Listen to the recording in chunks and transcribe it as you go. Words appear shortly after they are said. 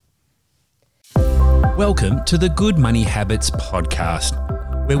Welcome to the Good Money Habits podcast,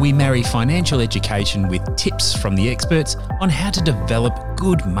 where we marry financial education with tips from the experts on how to develop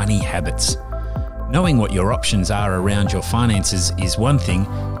good money habits. Knowing what your options are around your finances is one thing,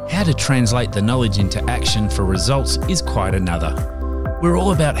 how to translate the knowledge into action for results is quite another. We're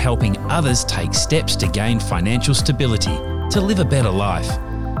all about helping others take steps to gain financial stability, to live a better life.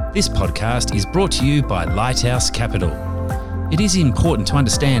 This podcast is brought to you by Lighthouse Capital. It is important to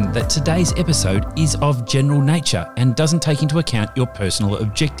understand that today's episode is of general nature and doesn't take into account your personal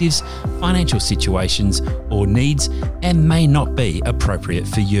objectives, financial situations, or needs, and may not be appropriate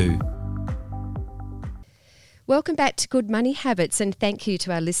for you. Welcome back to Good Money Habits, and thank you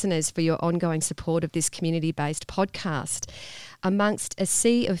to our listeners for your ongoing support of this community-based podcast. Amongst a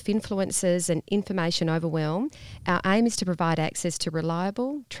sea of influencers and information overwhelm, our aim is to provide access to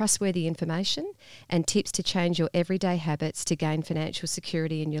reliable, trustworthy information and tips to change your everyday habits to gain financial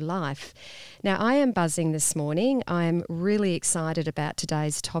security in your life. Now, I am buzzing this morning. I am really excited about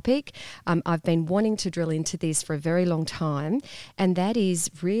today's topic. I've been wanting to drill into this for a very long time, and that is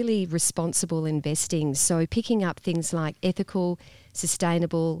really responsible investing. So picking up things like ethical,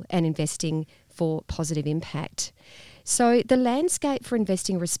 sustainable, and investing for positive impact. So the landscape for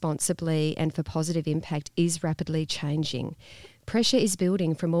investing responsibly and for positive impact is rapidly changing. Pressure is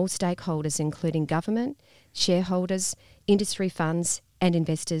building from all stakeholders, including government, shareholders, industry funds, and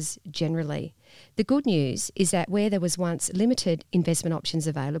investors generally. The good news is that where there was once limited investment options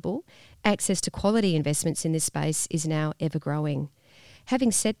available, access to quality investments in this space is now ever growing.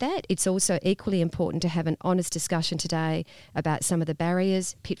 Having said that, it's also equally important to have an honest discussion today about some of the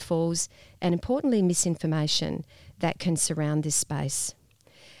barriers, pitfalls, and importantly, misinformation that can surround this space.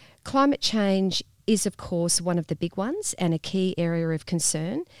 Climate change is, of course, one of the big ones and a key area of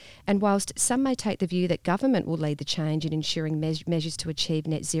concern. And whilst some may take the view that government will lead the change in ensuring measures to achieve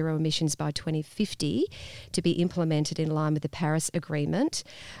net zero emissions by 2050 to be implemented in line with the Paris Agreement,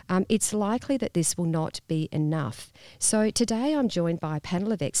 it's likely that this will not be enough. So today I'm joined by a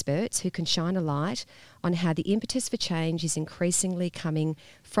panel of experts who can shine a light on how the impetus for change is increasingly coming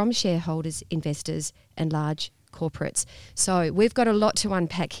from shareholders, investors, and large corporates. So we've got a lot to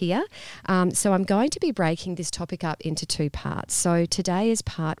unpack here. So I'm going to be breaking this topic up into two parts. So today is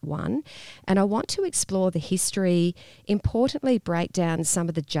part one, and I want to explore the history, importantly break down some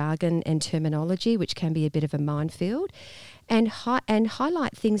of the jargon and terminology, which can be a bit of a minefield, and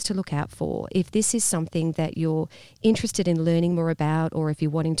highlight things to look out for if this is something that you're interested in learning more about or if you're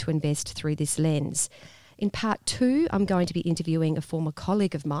wanting to invest through this lens. In part two, I'm going to be interviewing a former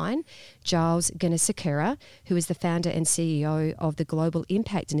colleague of mine, Giles Gunnessekera, who is the founder and CEO of the Global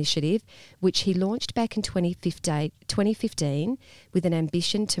Impact Initiative, which he launched back in 2015 with an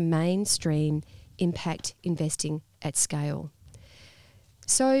ambition to mainstream impact investing at scale.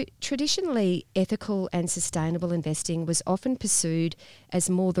 So traditionally, ethical and sustainable investing was often pursued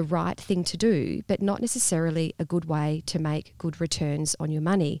as more the right thing to do, but not necessarily a good way to make good returns on your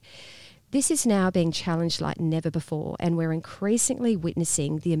money. This is now being challenged like never before, and we're increasingly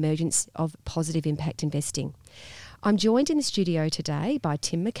witnessing the emergence of positive impact investing. I'm joined in the studio today by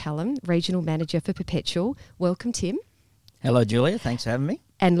Tim McCallum, Regional Manager for Perpetual. Welcome, Tim. Hello, Julia. Thanks for having me.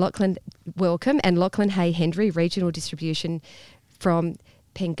 And Lachlan, welcome. And Lachlan Hay-Hendry, Regional Distribution from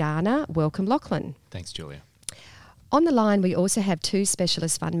Pengana. Welcome, Lachlan. Thanks, Julia. On the line, we also have two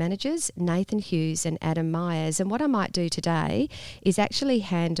specialist fund managers, Nathan Hughes and Adam Myers. And what I might do today is actually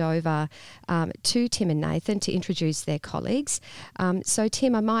hand over to Tim and Nathan to introduce their colleagues. So,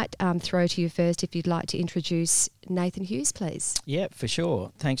 Tim, I might throw to you first if you'd like to introduce Nathan Hughes, please. Yeah, for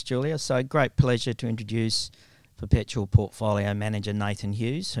sure. Thanks, Julia. So, great pleasure to introduce Perpetual Portfolio Manager Nathan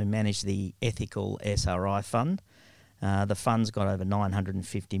Hughes, who managed the Ethical SRI Fund. The fund's got over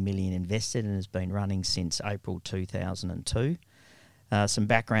 950 million invested and has been running since April 2002. Some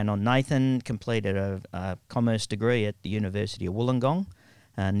background on Nathan: completed a commerce degree at the University of Wollongong.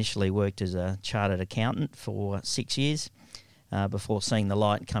 Initially worked as a chartered accountant for 6 years before seeing the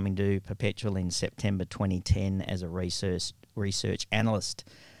light, coming to Perpetual in September 2010 as a research analyst.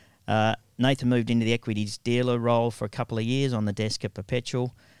 Nathan moved into the equities dealer role for a couple of years on the desk at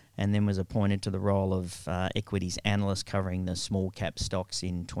Perpetual, and then was appointed to the role of equities analyst covering the small cap stocks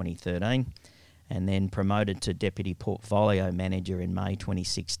in 2013, and then promoted to deputy portfolio manager in May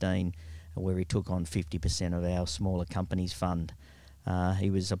 2016, where he took on 50% of our smaller companies fund. He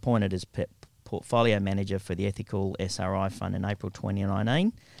was appointed as portfolio manager for the Ethical SRI Fund in April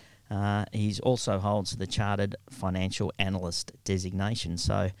 2019. He also holds the Chartered Financial Analyst designation.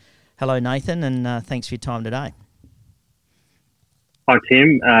 So, hello Nathan, and thanks for your time today. Hi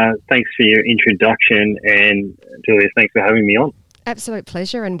Tim, thanks for your introduction, and Julia, thanks for having me on. Absolute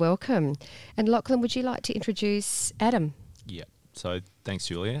pleasure and welcome. And Lachlan, would you like to introduce Adam? Yeah. So thanks,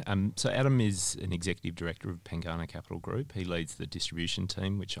 Julia. So Adam is an executive director of Pengana Capital Group. He leads the distribution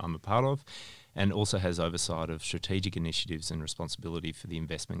team, which I'm a part of, and also has oversight of strategic initiatives and responsibility for the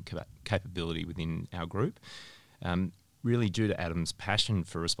investment capability within our group. Really, due to Adam's passion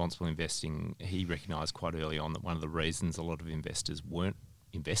for responsible investing, he recognised quite early on that one of the reasons a lot of investors weren't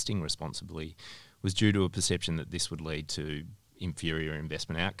investing responsibly was due to a perception that this would lead to inferior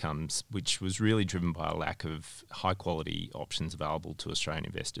investment outcomes, which was really driven by a lack of high quality options available to Australian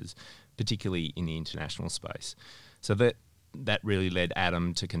investors, particularly in the international space. So that really led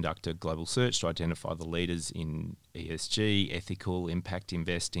Adam to conduct a global search to identify the leaders in ESG, ethical, impact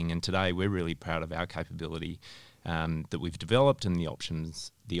investing, and today we're really proud of our capability that we've developed and the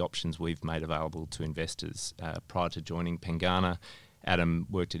options we've made available to investors. Prior to joining Pengana, Adam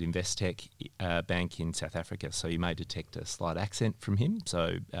worked at Investec Bank in South Africa, so you may detect a slight accent from him.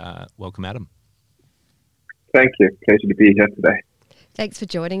 So welcome, Adam. Thank you. Pleasure to be here today. Thanks for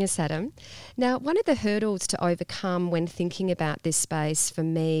joining us, Adam. Now, one of the hurdles to overcome when thinking about this space for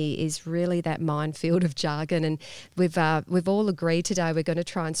me is really that minefield of jargon, and we've all agreed today we're going to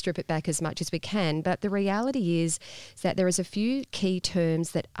try and strip it back as much as we can. But the reality is that there is a few key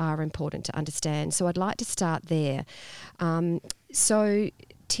terms that are important to understand. So I'd like to start there. So,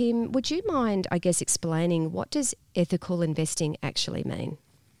 Tim, would you mind, I guess, explaining what does ethical investing actually mean?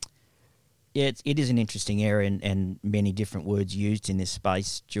 Yeah, it is an interesting area and many different words used in this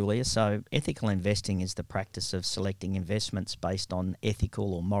space, Julia. So ethical investing is the practice of selecting investments based on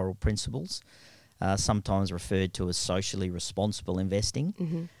ethical or moral principles, sometimes referred to as socially responsible investing.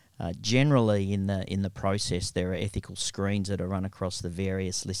 Mm-hmm. Generally, in the process, there are ethical screens that are run across the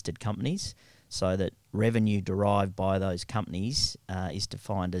various listed companies, so that revenue derived by those companies is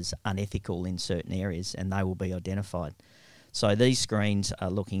defined as unethical in certain areas, and they will be identified. So these screens are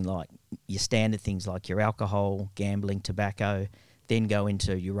looking like your standard things like your alcohol, gambling, tobacco, then go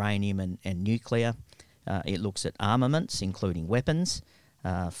into uranium and nuclear. It looks at armaments, including weapons,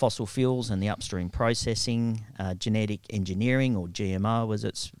 fossil fuels and the upstream processing, genetic engineering or GMO as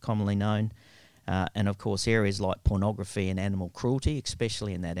it's commonly known, and of course areas like pornography and animal cruelty,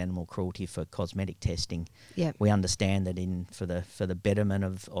 especially in that animal cruelty for cosmetic testing. Yep. We understand that for the betterment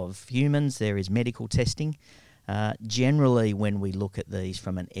of humans there is medical testing. Generally, when we look at these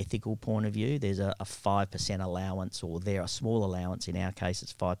from an ethical point of view, there's a 5% allowance, or a small allowance, in our case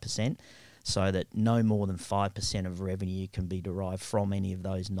it's 5%, so that no more than 5% of revenue can be derived from any of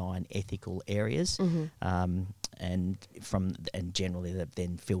those 9 ethical areas. Mm-hmm. And generally they've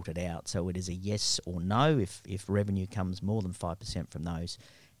then filtered out. So it is a yes or no. If revenue comes more than 5% from those,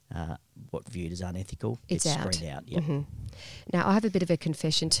 what viewed as unethical, it's screened out. Yep. Mm-hmm. Now, I have a bit of a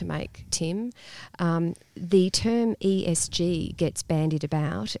confession to make, Tim. The term ESG gets bandied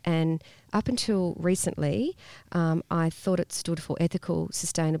about, and up until recently, I thought it stood for ethical,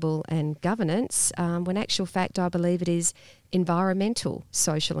 sustainable and governance, when actual fact I believe it is environmental,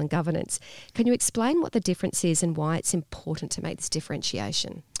 social and governance. Can you explain what the difference is and why it's important to make this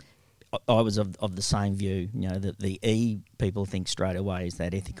differentiation? I was of the same view. You know, the E people think straight away is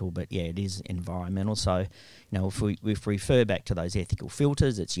that ethical, but yeah, it is environmental. So, you know, if we refer back to those ethical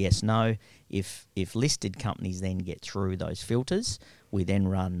filters, it's yes, no. If listed companies then get through those filters, we then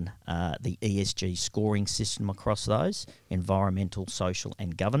run the ESG scoring system across those: environmental, social,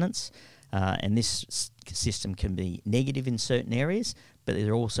 and governance. And this system can be negative in certain areas, but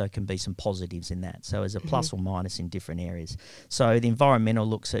there also can be some positives in that. So as a plus or minus in different areas. So the environmental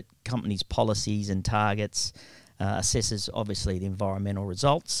looks at companies' policies and targets, assesses obviously the environmental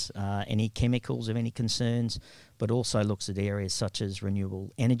results, any chemicals of any concerns, but also looks at areas such as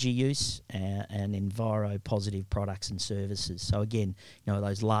renewable energy use and enviro-positive products and services. So again, you know,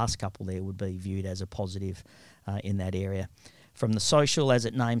 those last couple there would be viewed as a positive in that area. From the social, as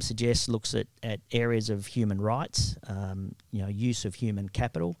its name suggests, looks at areas of human rights, you know, use of human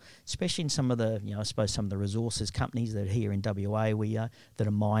capital, especially in some of the, you know, I suppose some of the resources companies that are here in WA that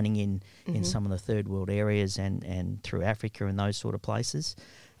are mining in some of the third world areas and through Africa and those sort of places.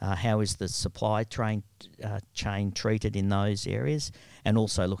 How is the supply chain treated in those areas? And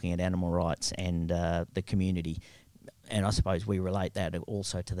also looking at animal rights and the community. And I suppose we relate that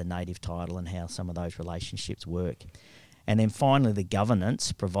also to the native title and how some of those relationships work. And then finally, the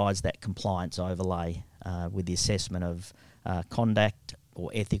governance provides that compliance overlay with the assessment of conduct or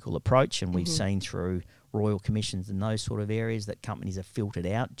ethical approach. And we've seen through royal commissions and those sort of areas that companies are filtered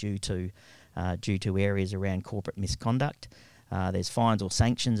out due to areas around corporate misconduct. There's fines or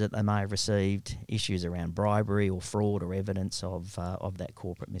sanctions that they may have received, issues around bribery or fraud or evidence of that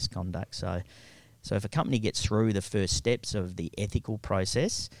corporate misconduct. So So if a company gets through the first steps of the ethical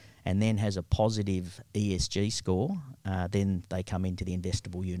process and then has a positive ESG score, then they come into the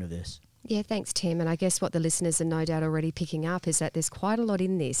investable universe. Yeah, thanks, Tim. And I guess what the listeners are no doubt already picking up is that there's quite a lot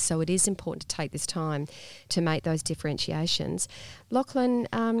in this, so it is important to take this time to make those differentiations. Lachlan,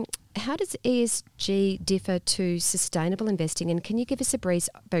 how does ESG differ to sustainable investing, and can you give us a brief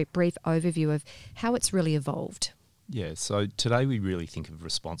overview of how it's really evolved? Yeah, so today we really think of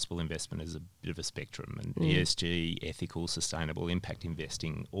responsible investment as a bit of a spectrum, and ESG, ethical, sustainable, impact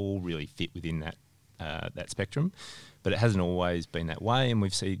investing all really fit within that spectrum, but it hasn't always been that way, and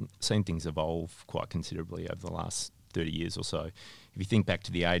we've seen things evolve quite considerably over the last 30 years or so. If you think back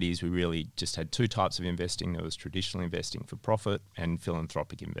to the 80s, we really just had two types of investing. There was traditional investing for profit and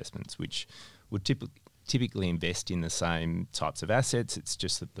philanthropic investments, which would typically invest in the same types of assets. It's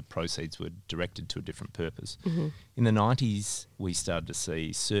just that the proceeds were directed to a different purpose. Mm-hmm. In the 90s, we started to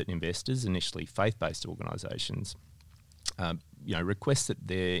see certain investors, initially faith-based organisations, request that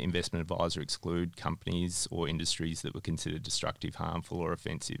their investment advisor exclude companies or industries that were considered destructive, harmful or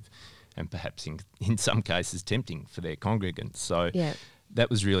offensive, and perhaps in some cases tempting for their congregants. So that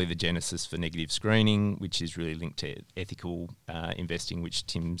was really the genesis for negative screening, which is really linked to ethical investing, which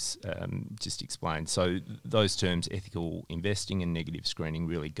Tim's just explained. So those terms, ethical investing and negative screening,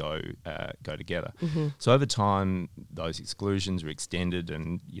 really go together. Mm-hmm. So over time, those exclusions are extended,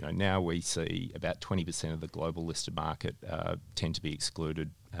 and now we see about 20% of the global listed market tend to be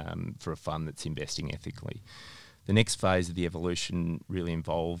excluded for a fund that's investing ethically. The next phase of the evolution really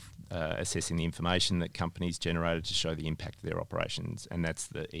involved assessing the information that companies generated to show the impact of their operations, and that's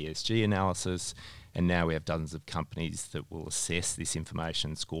the ESG analysis. And now we have dozens of companies that will assess this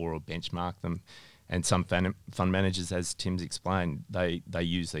information, score or benchmark them. And some fund managers, as Tim's explained, they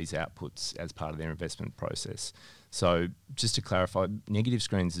use these outputs as part of their investment process. So just to clarify, negative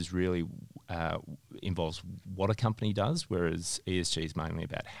screens is really involves what a company does, whereas ESG is mainly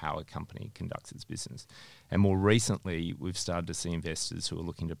about how a company conducts its business. And more recently, we've started to see investors who are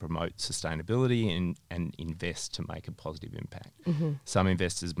looking to promote sustainability and invest to make a positive impact. Mm-hmm. Some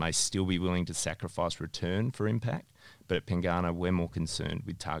investors may still be willing to sacrifice return for impact, but at Pengana, we're more concerned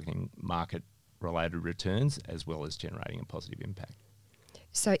with targeting market-related returns as well as generating a positive impact.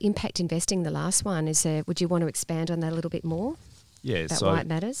 So impact investing, the last one, would you want to expand on that a little bit more? Yeah, about why it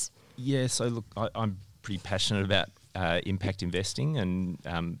matters? Yeah, so look, I'm pretty passionate about impact investing, and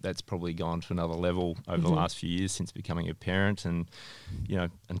that's probably gone to another level over the last few years since becoming a parent. And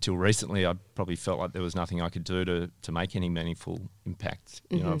until recently, I probably felt like there was nothing I could do to make any meaningful impact.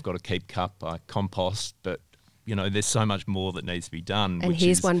 I've got to keep cup, I compost, but there's so much more that needs to be done. And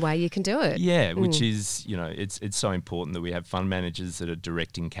here's one way you can do it. Yeah, which is, it's so important that we have fund managers that are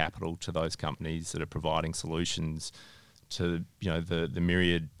directing capital to those companies that are providing solutions to, the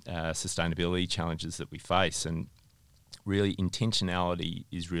myriad sustainability challenges that we face. And really, intentionality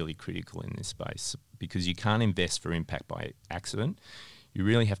is really critical in this space, because you can't invest for impact by accident. You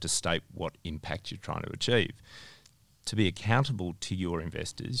really have to state what impact you're trying to achieve. To be accountable to your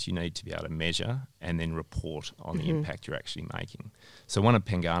investors, you need to be able to measure and then report on the impact you're actually making. So one of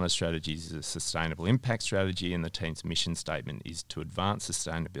Pengana's strategies is a sustainable impact strategy, and the team's mission statement is to advance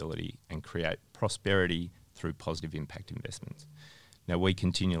sustainability and create prosperity through positive impact investments. Now, we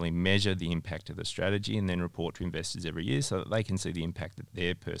continually measure the impact of the strategy and then report to investors every year so that they can see the impact that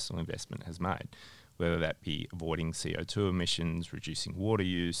their personal investment has made, whether that be avoiding CO2 emissions, reducing water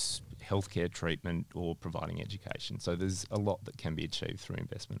use, healthcare treatment, or providing education. So there's a lot that can be achieved through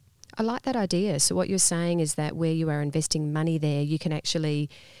investment. I like that idea. So what you're saying is that where you are investing money there, you can actually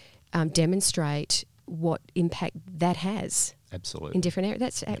demonstrate what impact that has. Absolutely. In different areas.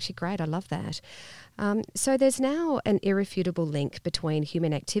 That's actually great. I love that. So there's now an irrefutable link between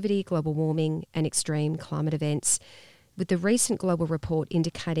human activity, global warming, and extreme climate events, with the recent global report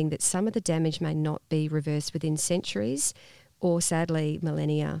indicating that some of the damage may not be reversed within centuries or, sadly,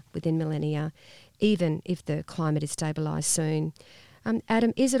 within millennia, even if the climate is stabilised soon.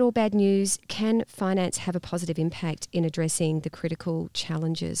 Adam, is it all bad news? Can finance have a positive impact in addressing the critical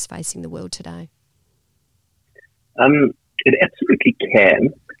challenges facing the world today? It absolutely can,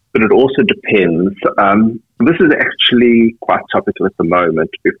 but it also depends. This is actually quite topical at the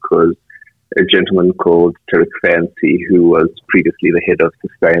moment because a gentleman called Tarek Fancy, who was previously the head of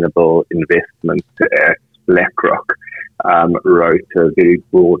sustainable investment at BlackRock, wrote a very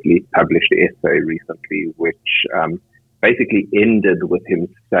broadly published essay recently, which basically ended with him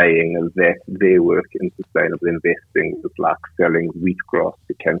saying that their work in sustainable investing was like selling wheatgrass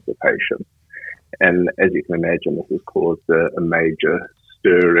to cancer patients. And as you can imagine, this has caused a major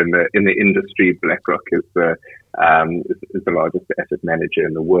stir in the industry. BlackRock is the largest asset manager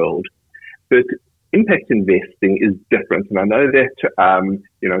in the world. But impact investing is different, and I know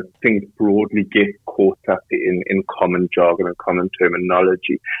that things broadly get caught up in common jargon and common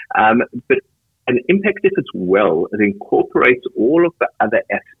terminology. But an impact, if it's well, it incorporates all of the other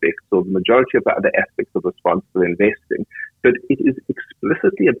aspects, or the majority of the other aspects of responsible investing. But it is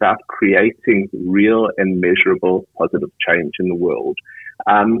explicitly about creating real and measurable positive change in the world.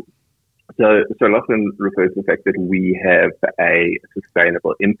 So Lachlan refers to the fact that we have a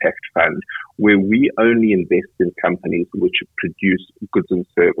sustainable impact fund where we only invest in companies which produce goods and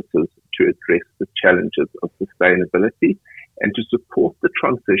services to address the challenges of sustainability and to support the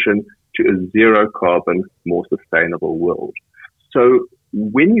transition to a zero carbon, more sustainable world. So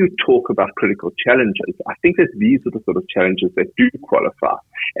when you talk about critical challenges, I think that these are the sort of challenges that do qualify.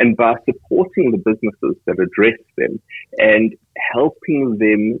 And by supporting the businesses that address them and helping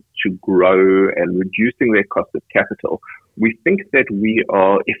them to grow and reducing their cost of capital, we think that we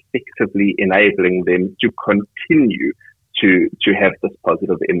are effectively enabling them to continue to have this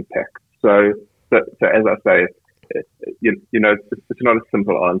positive impact. So as I say, it's not a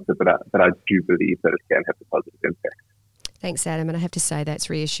simple answer, but I do believe that it can have a positive impact. Thanks, Adam, and I have to say that's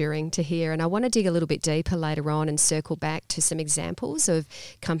reassuring to hear. And I want to dig a little bit deeper later on and circle back to some examples of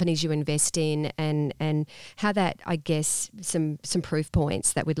companies you invest in and how that, I guess, some proof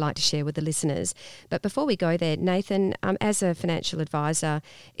points that we'd like to share with the listeners. But before we go there, Nathan, as a financial advisor,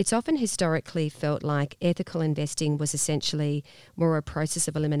 it's often historically felt like ethical investing was essentially more a process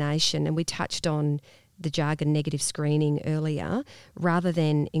of elimination, and we touched on the jargon negative screening earlier, rather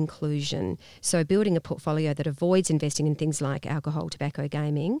than inclusion. So building a portfolio that avoids investing in things like alcohol, tobacco,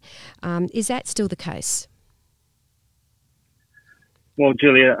 gaming. Is that still the case? Well,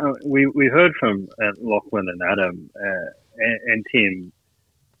 Julia, we heard from Lachlan and Adam and Tim,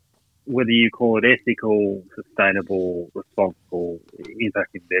 whether you call it ethical, sustainable, responsible,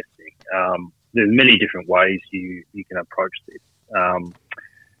 impact investing. There's many different ways you can approach this.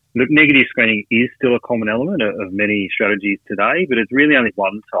 Look, negative screening is still a common element of many strategies today, but it's really only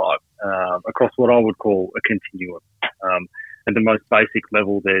one type across what I would call a continuum. At the most basic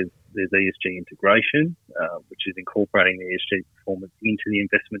level, there's ESG integration, which is incorporating the ESG performance into the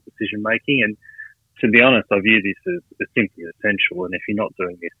investment decision making. And to be honest, I view this as simply essential. And if you're not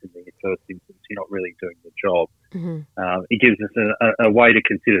doing this in the first instance, you're not really doing the job. Mm-hmm. It gives us a way to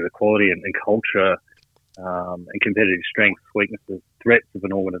consider the quality and culture and competitive strengths, weaknesses, threats of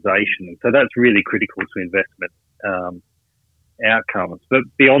an organisation. And so that's really critical to investment outcomes. But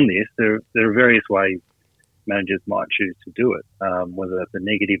beyond this, there are various ways managers might choose to do it, whether that's a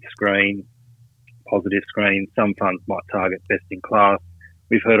negative screen, positive screen. Some funds might target best in class.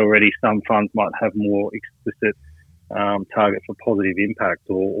 We've heard already some funds might have more explicit target for positive impact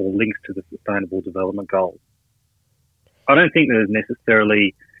or links to the sustainable development goals. I don't think there's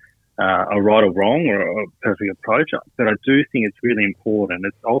necessarily a right or wrong or a perfect approach, but I do think it's really important.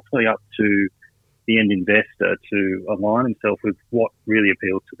 It's ultimately up to the end investor to align himself with what really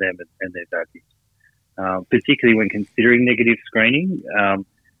appeals to them and their values. Particularly when considering negative screening,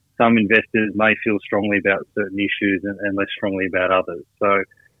 some investors may feel strongly about certain issues and less strongly about others. So,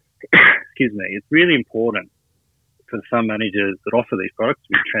 it's really important for some managers that offer these products to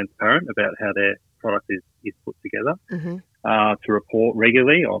be transparent about how their product is put together, mm-hmm. To report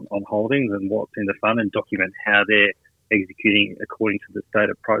regularly on holdings and what's in the fund and document how they're executing according to the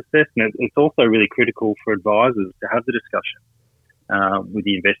stated process. And it's also really critical for advisors to have the discussion with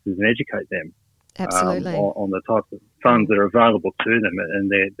the investors and educate them. Absolutely. On the types of funds that are available to them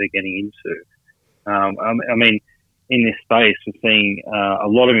and they're getting into. In this space, we're seeing a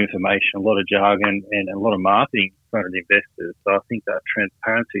lot of information, a lot of jargon, and a lot of marketing in front of the investors. So I think that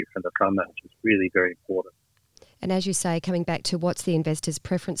transparency from the fund manager is really very important. And as you say, coming back to what's the investor's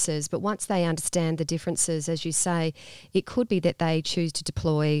preferences, but once they understand the differences, as you say, it could be that they choose to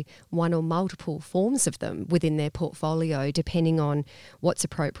deploy one or multiple forms of them within their portfolio, depending on what's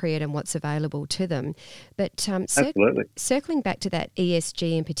appropriate and what's available to them. But circling back to that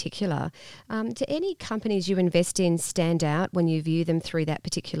ESG in particular, do any companies you invest in stand out when you view them through that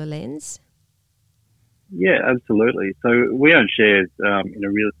particular lens? Yeah, absolutely. So we own shares in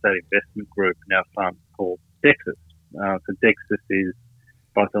a real estate investment group in our fund called Dexus. So Dexus is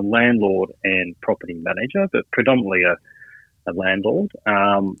both a landlord and property manager, but predominantly a landlord,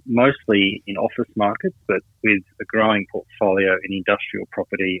 mostly in office markets, but with a growing portfolio in industrial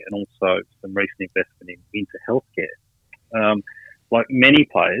property and also some recent investment into healthcare. Like many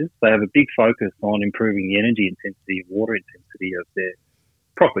players, they have a big focus on improving the energy intensity and water intensity of their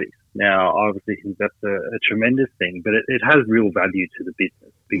properties. Now, obviously, that's a tremendous thing, but it has real value to the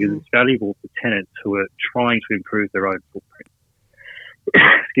business because it's valuable for tenants who are trying to improve their own footprint.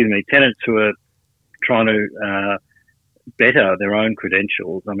 Tenants who are trying to better their own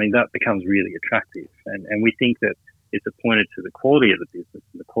credentials, I mean, that becomes really attractive. And we think that it's pointed to the quality of the business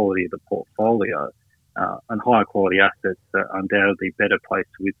and the quality of the portfolio, and higher quality assets are undoubtedly better placed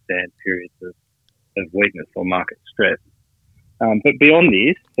to withstand periods of weakness or market stress. But beyond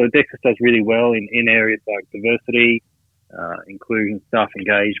this, so Dexus does really well in areas like diversity, inclusion, staff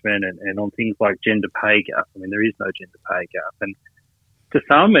engagement, and on things like gender pay gap. I mean, there is no gender pay gap. And to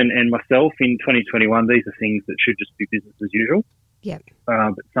some, and myself in 2021, these are things that should just be business as usual. Yeah.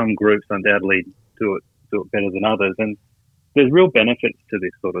 But some groups undoubtedly do it better than others. And there's real benefits to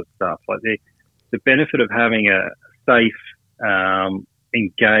this sort of stuff. Like the benefit of having a safe,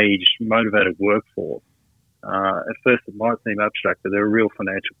 engaged, motivated workforce. At first, it might seem abstract, but there are real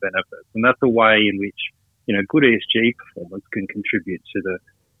financial benefits. And that's a way in which, good ESG performance can contribute to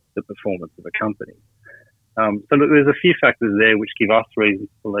the performance of a company. So look, there's a few factors there which give us reasons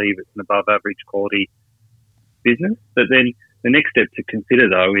to believe it's an above average quality business. But then the next step to consider,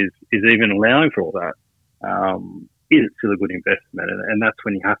 though, is even allowing for all that. Is it still a good investment? And that's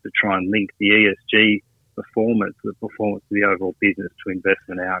when you have to try and link the ESG performance, the performance of the overall business, to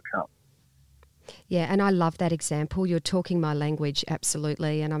investment outcomes. Yeah, and I love that example. You're talking my language,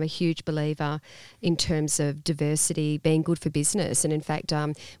 absolutely. And I'm a huge believer in terms of diversity being good for business. And in fact,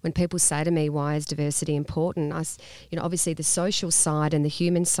 when people say to me, why is diversity important? Obviously the social side and the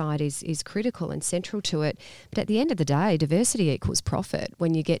human side is critical and central to it. But at the end of the day, diversity equals profit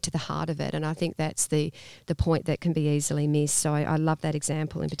when you get to the heart of it. And I think that's the point that can be easily missed. So I love that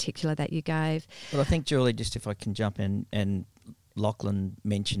example in particular that you gave. Well, I think, Julie, just if I can jump in, and Lachlan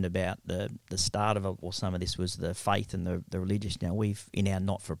mentioned about the start of it, or some of this was the faith and the religious. Now, we've, in our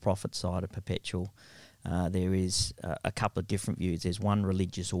not-for-profit side of Perpetual, there is a couple of different views. There's one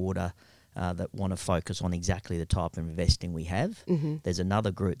religious order that want to focus on exactly the type of investing we have. Mm-hmm. There's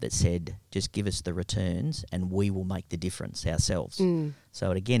another group that said, just give us the returns and we will make the difference ourselves. Mm.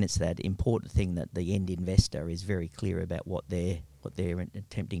 So again, it's that important thing that the end investor is very clear about what they're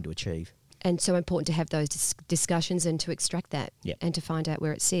attempting to achieve. And so important to have those discussions and to extract that and to find out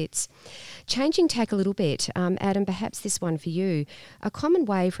where it sits. Changing tack a little bit, Adam, perhaps this one for you. A common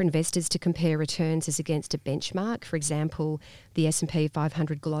way for investors to compare returns is against a benchmark, for example, the S&P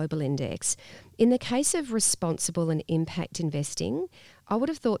 500 Global Index. In the case of responsible and impact investing, I would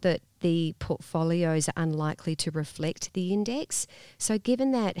have thought that the portfolios are unlikely to reflect the index. So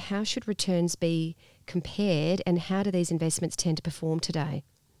given that, how should returns be compared and how do these investments tend to perform today?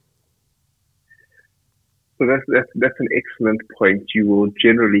 So that's an excellent point. You will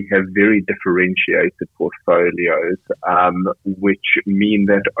generally have very differentiated portfolios, which mean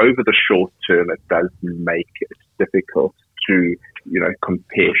that over the short term, it does make it difficult to,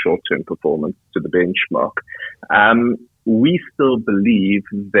 compare short-term performance to the benchmark. We still believe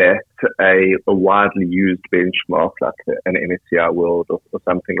that a widely used benchmark like an MSCI World or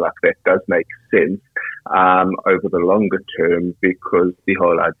something like that does make sense over the longer term, because the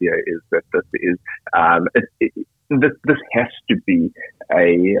whole idea is that this is this has to be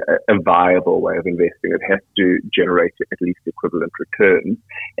a viable way of investing. It has to generate at least equivalent returns.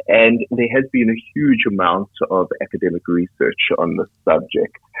 And there has been a huge amount of academic research on this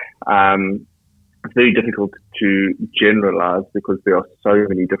subject. It's very difficult to generalize because there are so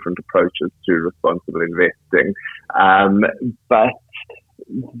many different approaches to responsible investing. But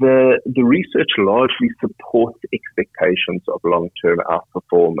the research largely supports expectations of long-term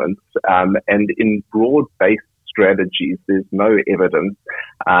outperformance. And in broad-based strategies, there's no evidence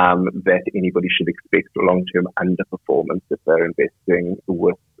that anybody should expect long-term underperformance if they're investing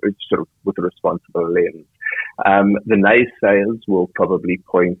with a responsible lens. The naysayers will probably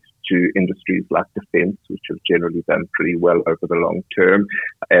point to industries like defense, which have generally done pretty well over the long term,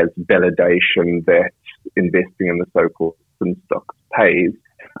 as validation that investing in the so-called spin stocks pays.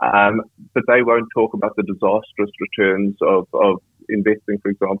 But they won't talk about the disastrous returns of investing, for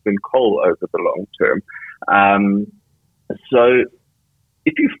example, in coal over the long term. So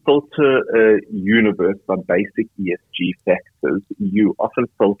if you filter a universe by basic ESG factors, you often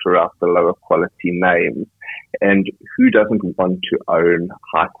filter out the lower quality names. And who doesn't want to own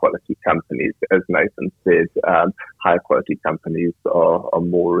high quality companies? As Nathan said, high quality companies are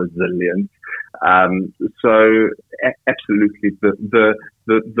more resilient. So absolutely, the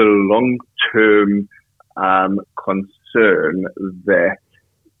long term concern that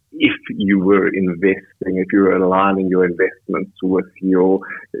if you were investing, if you were aligning your investments with your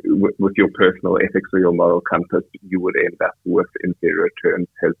personal ethics or your moral compass, you would end up with inferior returns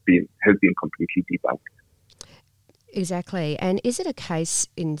has been completely debunked. Exactly. And is it a case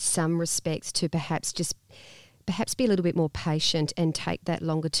in some respects to perhaps perhaps be a little bit more patient and take that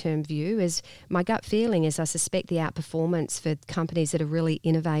longer term view? As my gut feeling is, I suspect the outperformance for companies that are really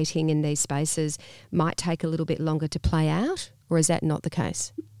innovating in these spaces might take a little bit longer to play out, or is that not the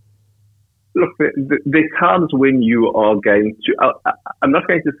case? Look, there are times when you are going to, I'm not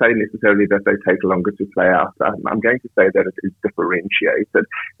going to say necessarily that they take longer to play out. I'm going to say that it is differentiated.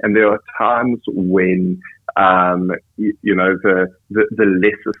 And there are times when, the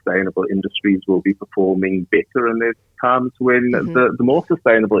less sustainable industries will be performing better, and there's times when the more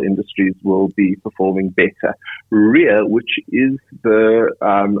sustainable industries will be performing better. RIA, which is the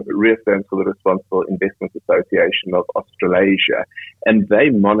RIA stands for the Responsible Investment Association of Australasia, and they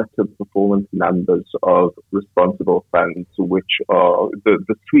monitor performance numbers of responsible funds, which are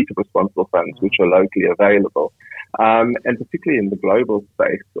the suite of responsible funds which are locally available. And particularly in the global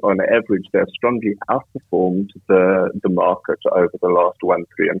space, on average, they've strongly outperformed the market over the last 1,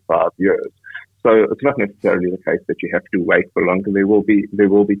 3, and 5 years. So it's not necessarily the case that you have to wait for longer. There will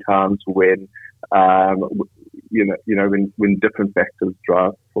be times when, when different factors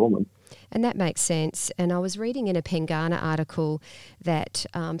drive performance. And that makes sense. And I was reading in a Pengana article that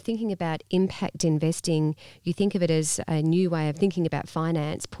thinking about impact investing, you think of it as a new way of thinking about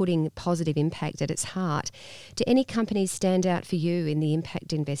finance, putting positive impact at its heart. Do any companies stand out for you in the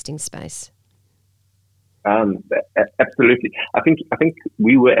impact investing space? Absolutely. I think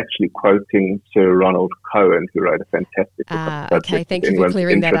we were actually quoting Sir Ronald Cohen, who wrote a fantastic book. Okay, thank you for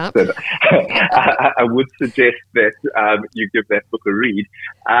clearing that up. I would suggest that you give that book a read.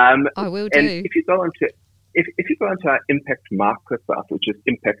 I will do. And if you go onto our impact market site, which is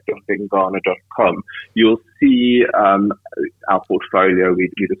impact.pengana.com, you'll see our portfolio. We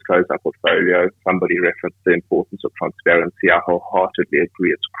disclose our portfolio. Somebody referenced the importance of transparency. I wholeheartedly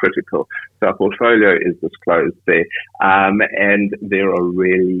agree. It's critical. So our portfolio is disclosed there, and there are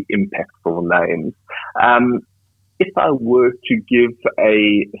really impactful names. If I were to give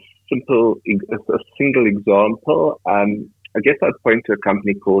a single example, I guess I'd point to a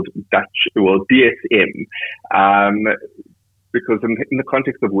company called DSM, because in the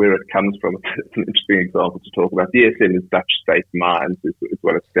context of where it comes from, it's an interesting example to talk about. DSM is Dutch State Mines, is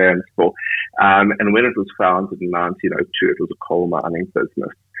what it stands for. And when it was founded in 1902, it was a coal mining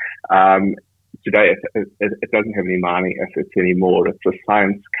business. Today, it doesn't have any mining assets anymore. It's a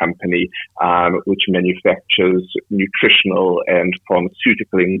science company which manufactures nutritional and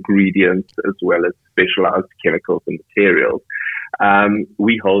pharmaceutical ingredients as well as specialized chemicals and materials.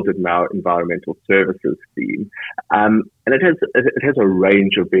 We hold it in our environmental services theme. And it has a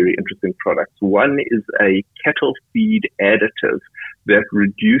range of very interesting products. One is a cattle feed additive that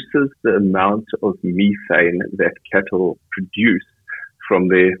reduces the amount of methane that cattle produce from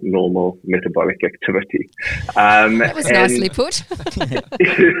their normal metabolic activity. That was nicely put.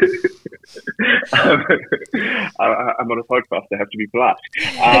 I'm on a podcast, I have to be polite.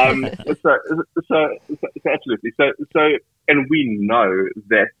 So absolutely. So, and we know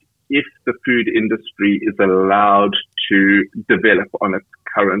that if the food industry is allowed to develop on its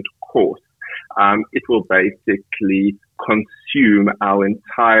current course, it will basically consume our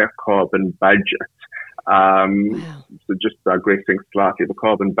entire carbon budget. So just digressing slightly, the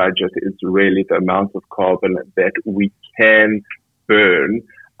carbon budget is really the amount of carbon that we can burn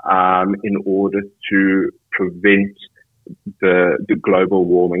in order to prevent the global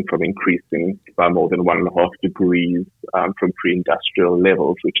warming from increasing by more than 1.5 degrees from pre-industrial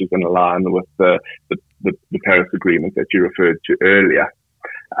levels, which is in line with the Paris Agreement that you referred to earlier.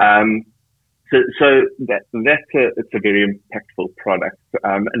 So it's a very impactful product.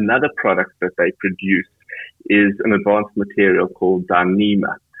 Another product that they produce is an advanced material called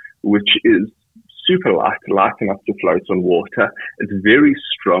Dyneema, which is super light enough to float on water. It's very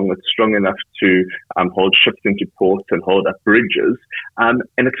strong. It's strong enough to hold ships into ports and hold up bridges. And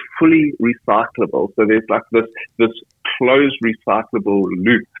it's fully recyclable. So there's like this closed recyclable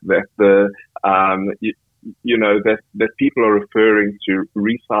loop that that people are referring to.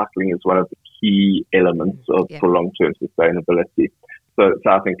 Recycling is one of the key elements for long-term sustainability. So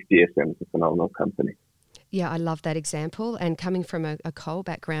I think DSM is a phenomenal company. Yeah, I love that example. And coming from a coal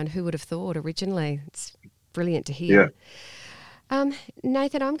background, who would have thought originally? It's brilliant to hear. Yeah.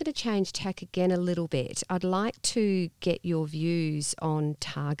 Nathan, I'm going to change tack again a little bit. I'd like to get your views on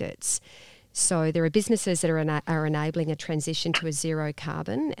targets. So there are businesses that are enabling a transition to a zero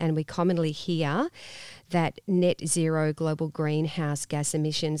carbon, and we commonly hear that net zero global greenhouse gas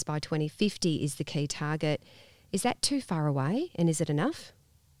emissions by 2050 is the key target. Is that too far away, and is it enough?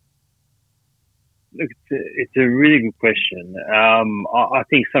 Look, it's a really good question. I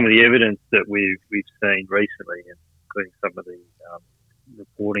think some of the evidence that we've seen recently, including some of the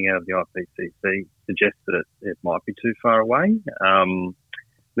reporting out of the IPCC suggests that it might be too far away.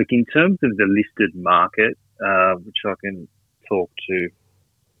 Look, in terms of the listed market, which I can talk to,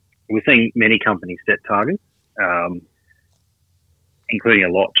 we're seeing many companies set targets, including a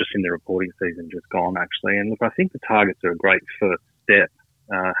lot just in the reporting season just gone, actually. And look, I think the targets are a great first step.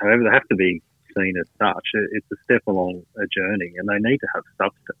 However, they have to be seen as such. It's a step along a journey, and they need to have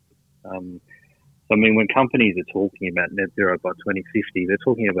substance. I mean, when companies are talking about net zero by 2050, they're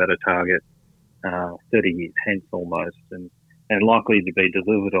talking about a target 30 years hence almost, and likely to be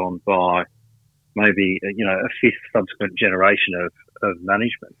delivered on by maybe a fifth subsequent generation of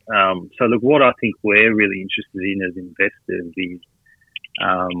management. So look, what I think we're really interested in as investors is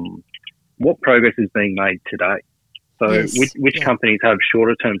what progress is being made today. So Yes. which companies have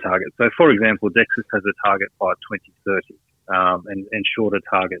shorter term targets? So for example, Dexus has a target by 2030 and shorter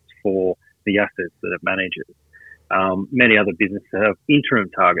targets for the assets that it manages. Many other businesses have interim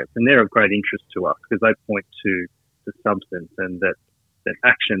targets, and they're of great interest to us because they point to the substance and that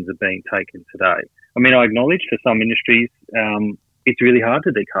actions are being taken today. I mean, I acknowledge for some industries it's really hard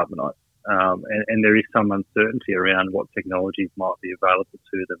to decarbonise, and there is some uncertainty around what technologies might be available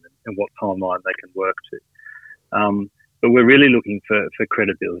to them and what timeline they can work to. But we're really looking for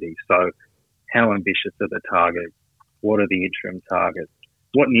credibility. So how ambitious are the targets? What are the interim targets?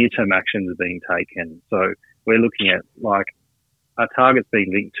 What near-term actions are being taken? So we're looking at, like, are targets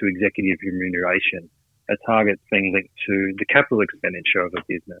being linked to executive remuneration? Are targets being linked to the capital expenditure of a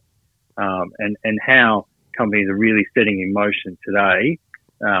business? And how companies are really setting in motion today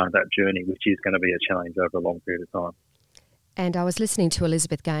that journey, which is going to be a challenge over a long period of time. And I was listening to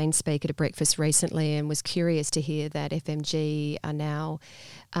Elizabeth Gaines speak at a breakfast recently and was curious to hear that FMG are now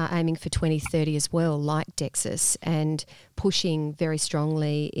aiming for 2030 as well, like Dexus, and pushing very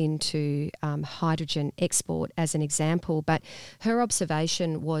strongly into hydrogen export as an example. But her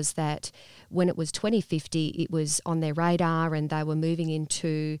observation was that when it was 2050, it was on their radar and they were moving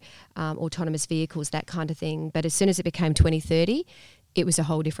into autonomous vehicles, that kind of thing. But as soon as it became 2030, it was a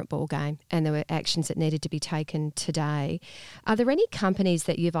whole different ballgame, and there were actions that needed to be taken today. Are there any companies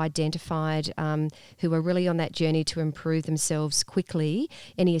that you've identified who are really on that journey to improve themselves quickly?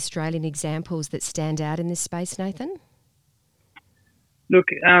 Any Australian examples that stand out in this space, Nathan? Look,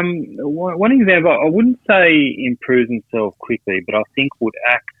 one example, I wouldn't say improve themselves quickly, but I think would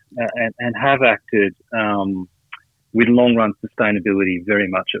act and have acted with long-run sustainability very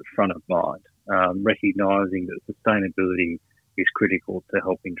much at front of mind, recognising that sustainability is critical to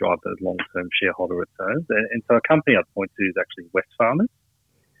helping drive those long-term shareholder returns. And so a company I'd point to is actually Wesfarmers.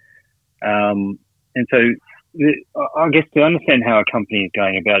 And so I guess to understand how a company is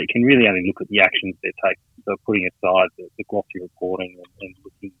going about it, you can really only look at the actions they're taking. So putting aside the glossy reporting and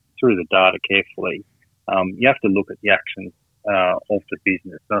looking through the data carefully, you have to look at the actions of the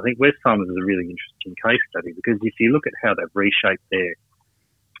business. And I think Wesfarmers is a really interesting case study because if you look at how they've reshaped their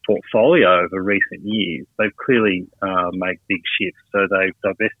portfolio over recent years, they've clearly made big shifts. So they've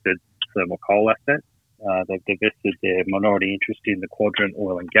divested thermal coal assets, they've divested their minority interest in the Quadrant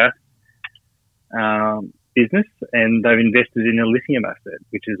oil and gas business, and they've invested in a lithium asset,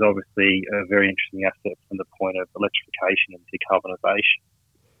 which is obviously a very interesting asset from the point of electrification and decarbonisation.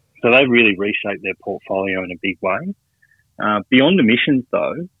 So they've really reshaped their portfolio in a big way. Beyond emissions,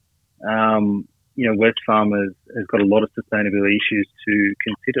 though, Wesfarmers has got a lot of sustainability issues to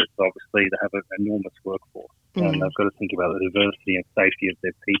consider. So obviously they have an enormous workforce and they've got to think about the diversity and safety of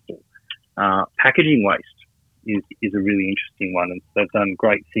their people. Packaging waste is a really interesting one, and they've done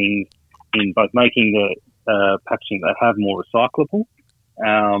great things in both making the packaging they have more recyclable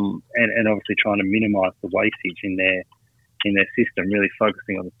and obviously trying to minimise the wastage in their system, really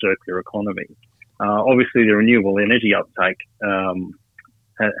focusing on the circular economy. Obviously the renewable energy uptake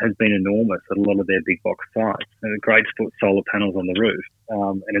has been enormous at a lot of their big box sites. And it's great to put solar panels on the roof,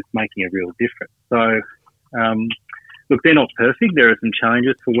 and it's making a real difference. So, look, they're not perfect. There are some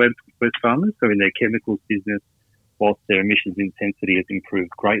challenges for Wesfarmers. So in their chemicals business, whilst their emissions intensity has improved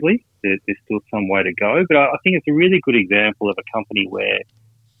greatly, there's still some way to go. But I think it's a really good example of a company where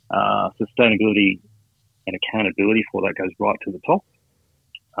sustainability and accountability for that goes right to the top.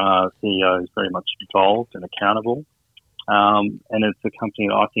 CEO is very much involved and accountable. And it's a company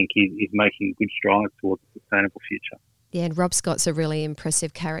that I think is making good strides towards a sustainable future. Yeah, and Rob Scott's a really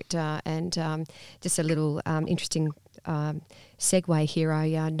impressive character, and just a little interesting segue here.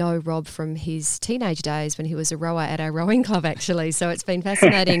 I know Rob from his teenage days when he was a rower at our rowing club, actually. So it's been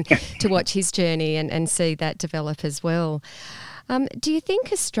fascinating to watch his journey and see that develop as well. Do you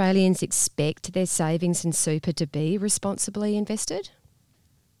think Australians expect their savings and super to be responsibly invested?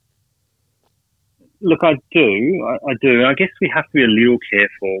 Look, I do. I guess we have to be a little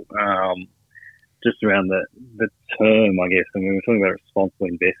careful just around the term, I guess. I mean, we're talking about responsible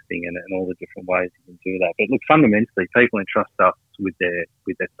investing and all the different ways you can do that. But look, fundamentally, people entrust us with their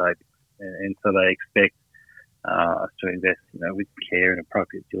savings, and so they expect us to invest, with care and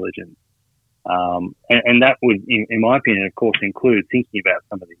appropriate diligence. And that would, in my opinion, of course, include thinking about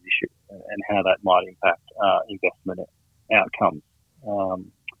some of these issues and how that might impact investment outcomes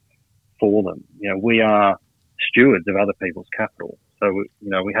for them. We are stewards of other people's capital. So,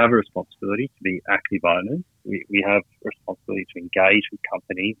 we have a responsibility to be active owners. We have a responsibility to engage with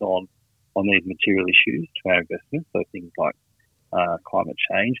companies on these material issues to our investments. So things like climate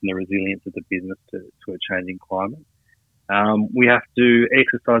change and the resilience of the business to a changing climate. We have to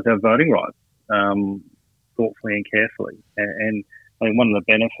exercise our voting rights thoughtfully and carefully. And I think one of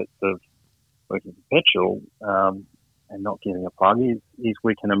the benefits of working with Perpetual and not giving a plug is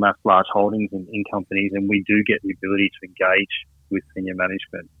we can amass large holdings in companies, and we do get the ability to engage with senior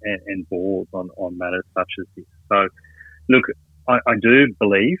management and boards on matters such as this. So, look, I do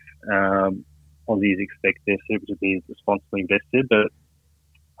believe Aussies expect their super to be responsibly invested, but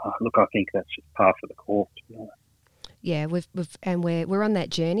look, I think that's just par for the course, to be honest. Yeah, we're on that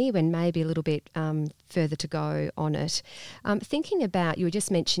journey and maybe a little bit further to go on it. Thinking about, you were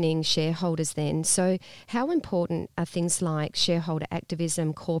just mentioning shareholders then, so how important are things like shareholder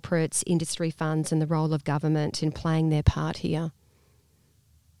activism, corporates, industry funds and the role of government in playing their part here?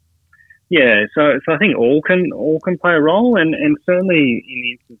 Yeah, so I think all can play a role, and certainly in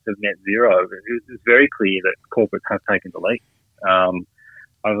the instance of net zero, it's very clear that corporates have taken the lead.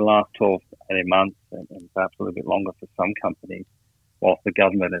 Over the last 12 to 18 months, and perhaps a little bit longer for some companies, whilst the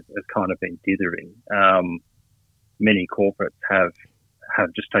government has kind of been dithering, many corporates have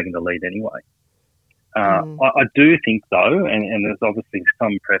just taken the lead anyway. I do think, though, and there's obviously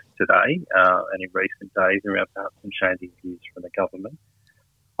some press today and in recent days around perhaps some changing views from the government.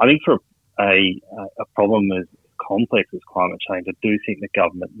 I think for a problem as complex as climate change, I do think the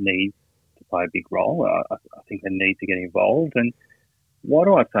government needs to play a big role. I think they need to get involved. And why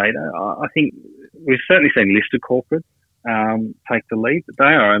do I say that? I think we've certainly seen listed corporates take the lead, but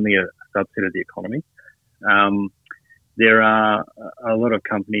they are only a subset of the economy. There are a lot of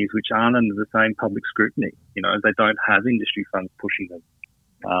companies which aren't under the same public scrutiny. They don't have industry funds pushing them.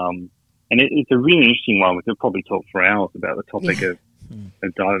 And it's a really interesting one. We could probably talk for hours about the topic of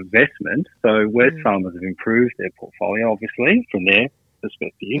divestment. So Wesfarmers have improved their portfolio, obviously, from their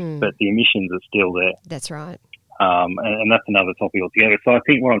perspective, but the emissions are still there. That's right. And that's another topic altogether. So I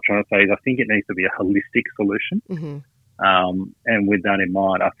think what I'm trying to say is I think it needs to be a holistic solution. Mm-hmm. And with that in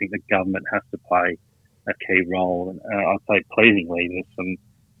mind, I think the government has to play a key role. And I'd say pleasingly, there's some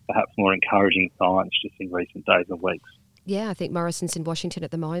perhaps more encouraging signs just in recent days and weeks. Yeah, I think Morrison's in Washington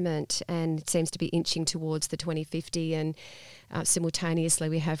at the moment and it seems to be inching towards the 2050, and simultaneously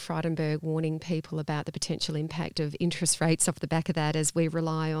we have Frydenberg warning people about the potential impact of interest rates off the back of that as we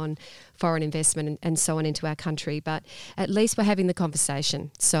rely on foreign investment and so on into our country. But at least we're having the conversation.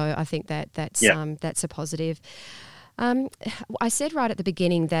 So I think that's a positive. I said right at the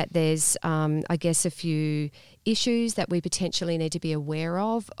beginning that there's, I guess, a few issues that we potentially need to be aware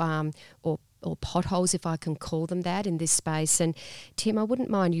of, or potholes, if I can call them that, in this space. And Tim, I wouldn't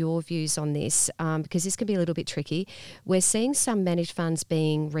mind your views on this because this can be a little bit tricky. We're seeing some managed funds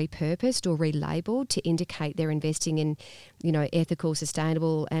being repurposed or relabeled to indicate they're investing in, ethical,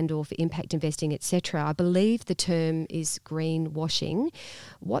 sustainable and or for impact investing, etc. I believe the term is greenwashing.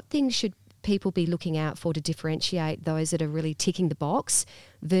 What things should people be looking out for to differentiate those that are really ticking the box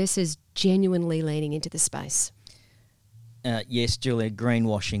versus genuinely leaning into the space? Yes, Julia,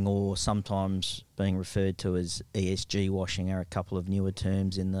 greenwashing, or sometimes being referred to as ESG washing, are a couple of newer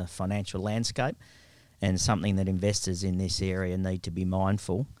terms in the financial landscape and something that investors in this area need to be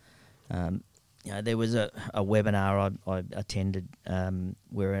mindful. There was a webinar I attended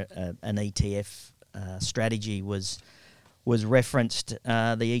where an ETF strategy was referenced.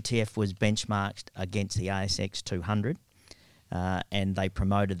 The ETF was benchmarked against the ASX 200 and they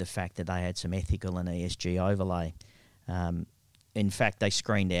promoted the fact that they had some ethical and ESG overlay. In fact, they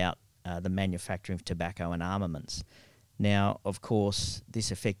screened out the manufacturing of tobacco and armaments. Now, of course, this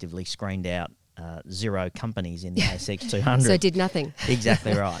effectively screened out 0 companies in the ASX 200. So it did nothing.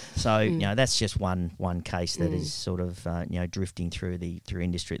 Exactly right. So that's just one case that is sort of drifting through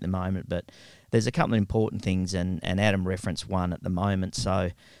industry at the moment. But there's a couple of important things, and Adam referenced one at the moment. So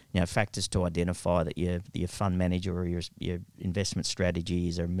factors to identify that your fund manager or your investment strategy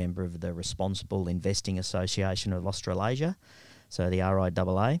is a member of the Responsible Investing Association of Australasia, so the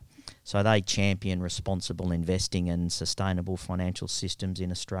RIAA. So they champion responsible investing and sustainable financial systems in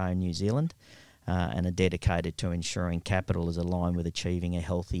Australia and New Zealand. and are dedicated to ensuring capital is aligned with achieving a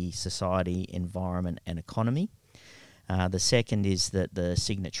healthy society, environment and economy. The second is that the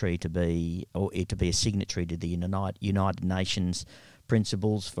signatory to be a signatory to the United Nations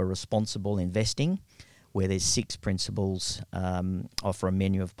Principles for Responsible Investing, where there's 6 principles, offer a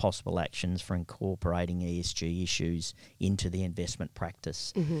menu of possible actions for incorporating ESG issues into the investment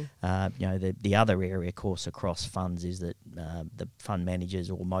practice. Mm-hmm. The other area, of course, across funds is that the fund managers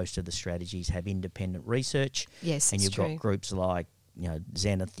or most of the strategies have independent research. Yes, and it's you've true. got groups like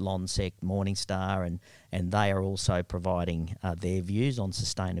Zenith, Lonsec, Morningstar, and they are also providing their views on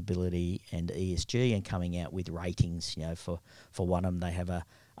sustainability and ESG and coming out with ratings. For one of them, they have a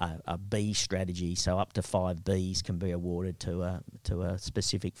B strategy, so up to 5 Bs can be awarded to a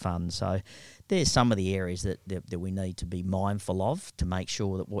specific fund. So there's some of the areas that we need to be mindful of to make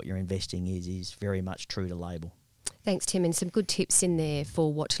sure that what you're investing is very much true to label. Thanks, Tim, and some good tips in there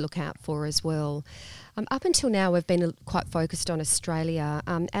for what to look out for as well. Up until now, we've been quite focused on Australia.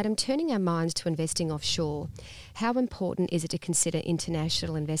 Adam, turning our minds to investing offshore, how important is it to consider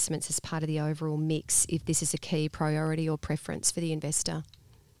international investments as part of the overall mix if this is a key priority or preference for the investor?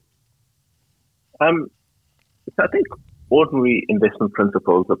 So I think ordinary investment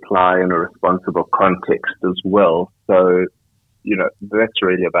principles apply in a responsible context as well. So, that's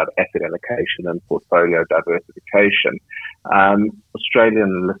really about asset allocation and portfolio diversification.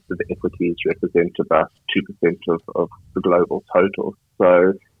 Australian listed equities represent about 2% of the global total.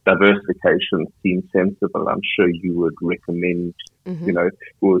 So diversification seems sensible. I'm sure you would recommend,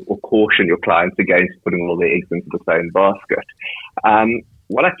 or caution your clients against putting all their eggs into the same basket.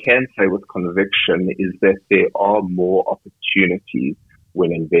 What I can say with conviction is that there are more opportunities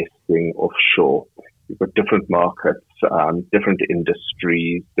when investing offshore. You've got different markets, different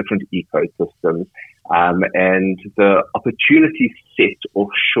industries, different ecosystems, and the opportunity set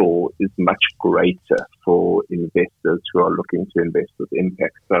offshore is much greater for investors who are looking to invest with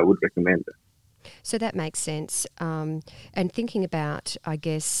impact. So I would recommend it. So that makes sense. And thinking about, I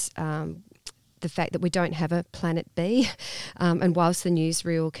guess, the fact that we don't have a planet B, and whilst the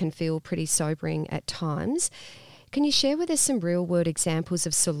newsreel can feel pretty sobering at times, can you share with us some real-world examples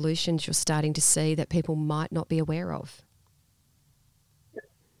of solutions you're starting to see that people might not be aware of?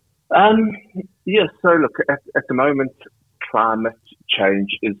 Yes. So look, at the moment, climate change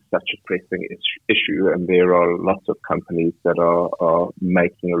is such a pressing issue, and there are lots of companies that are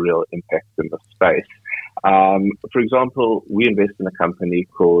making a real impact in the space. For example, we invest in a company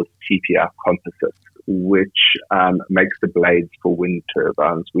called TPR Composites, which makes the blades for wind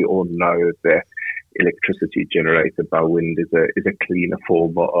turbines. We all know that electricity generated by wind is a cleaner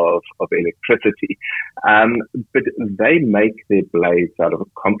form of electricity. But they make their blades out of a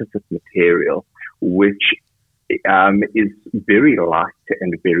composite material, which is very light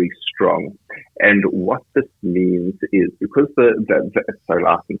and very strong. And what this means is, because it's so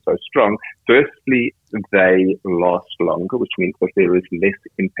light and so strong, firstly, they last longer, which means that there is less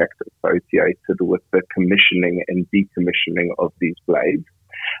impact associated with the commissioning and decommissioning of these blades.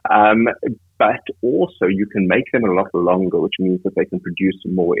 But also you can make them a lot longer, which means that they can produce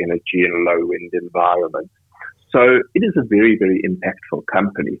more energy in a low wind environment. So it is a very, very impactful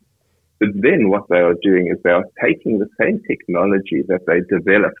company. But then what they are doing is they are taking the same technology that they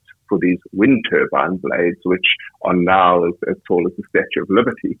developed for these wind turbine blades, which are now as tall as the Statue of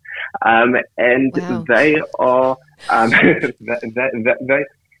Liberty. And wow. They are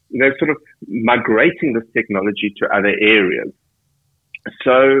they're sort of migrating this technology to other areas.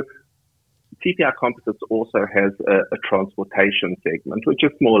 So TPR Composites also has a transportation segment, which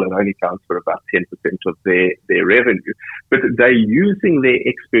is small and only accounts for about 10% of their revenue. But they're using their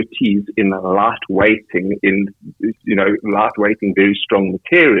expertise in lightweighting, very strong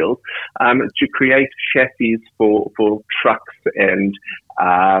materials, to create chassis for trucks and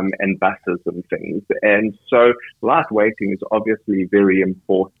buses and things. And so lightweighting is obviously very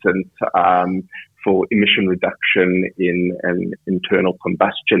important for emission reduction in an internal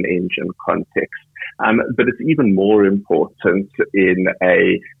combustion engine context. But it's even more important in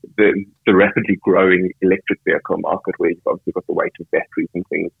the rapidly growing electric vehicle market, where you've obviously got the weight of batteries and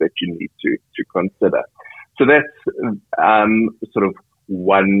things that you need to consider. So that's sort of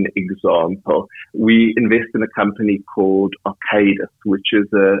one example. We invest in a company called Arcadis, which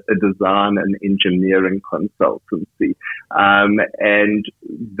is a design and engineering consultancy. And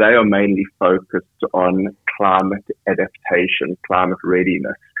they are mainly focused on climate adaptation, climate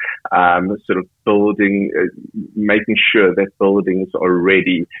readiness, sort of making sure that buildings are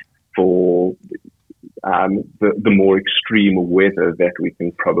ready for the more extreme weather that we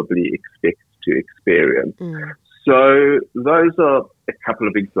can probably expect to experience. So those are a couple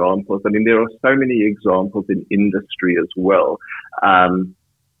of examples. I mean, there are so many examples in industry as well.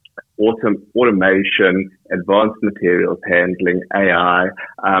 Automation, advanced materials handling, AI.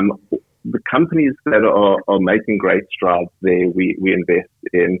 The companies that are making great strides there, we invest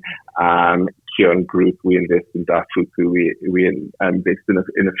in. Kion Group, we invest in Daifuku, we invest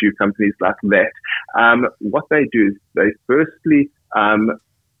in a few companies like that. What they do is they firstly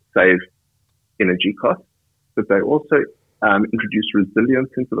save energy costs, but they also introduce resilience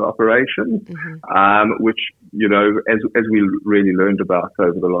into the operation, which, you know, as we really learned about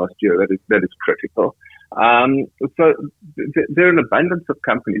over the last year, that is critical. So there are an abundance of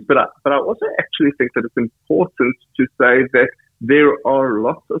companies, but I also actually think that it's important to say that there are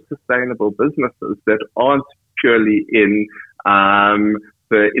lots of sustainable businesses that aren't purely in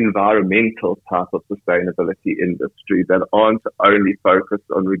the environmental type of sustainability industry, that aren't only focused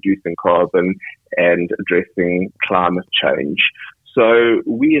on reducing carbon and addressing climate change. So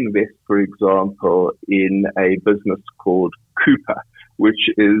we invest, for example, in a business called Cooper, which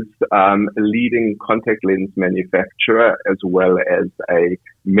is a leading contact lens manufacturer as well as a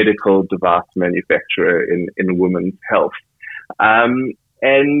medical device manufacturer in women's health.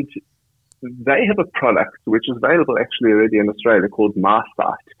 And they have a product which is available actually already in Australia called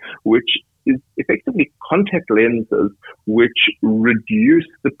MySight, which is effectively contact lenses which reduce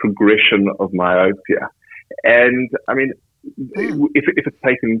the progression of myopia. And I mean, if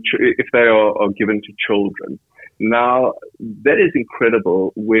they are given to children. Now, that is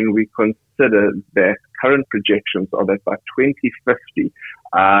incredible when we consider that current projections are that by 2050,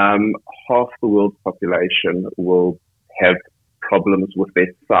 half the world's population will have problems with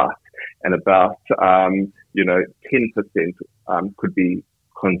their sight, and about 10% could be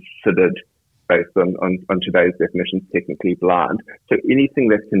considered, based on today's definition, technically blind. So anything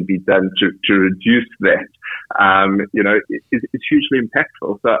that can be done to reduce that, is hugely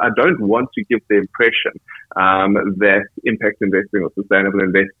impactful. So I don't want to give the impression that impact investing or sustainable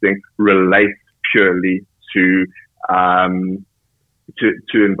investing relates purely to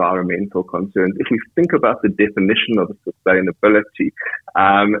environmental concerns. If we think about the definition of sustainability,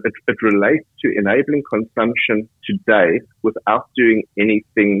 it relates to enabling consumption today without doing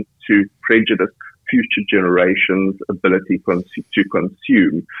anything to prejudice future generations' ability to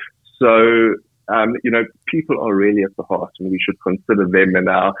consume. So, people are really at the heart, and we should consider them in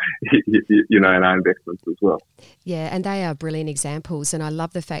our, in our investments as well. Yeah, and they are brilliant examples, and I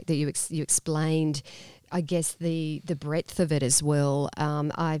love the fact that you explained, I guess, the breadth of it as well.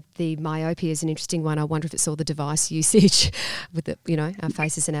 The myopia is an interesting one. I wonder if it's all the device usage with our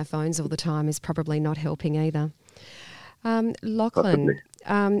faces in our phones all the time is probably not helping either. Lachlan,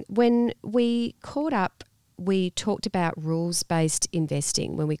 when we caught up, we talked about rules-based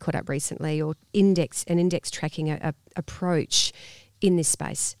investing when we caught up recently, or index tracking approach in this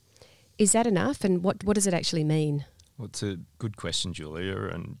space. Is that enough, and what does it actually mean? Well, it's a good question, Julia,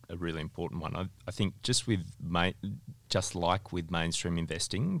 and a really important one. I think just like with mainstream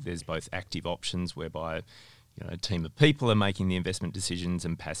investing, there's both active options whereby a team of people are making the investment decisions,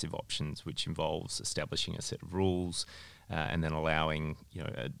 and passive options, which involves establishing a set of rules and then allowing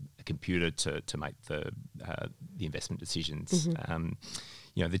a computer to make the investment decisions.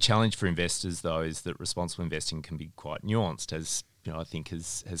 Mm-hmm. The challenge for investors, though, is that responsible investing can be quite nuanced, as I think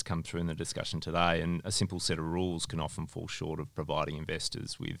has come through in the discussion today, and a simple set of rules can often fall short of providing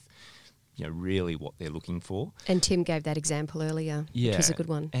investors with really what they're looking for. And Tim gave that example earlier, which was a good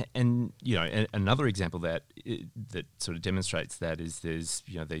one. And another example that sort of demonstrates that is there's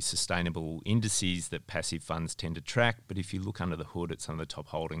these sustainable indices that passive funds tend to track, but if you look under the hood at some of the top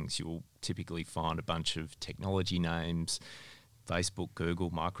holdings, you'll typically find a bunch of technology names, Facebook, Google,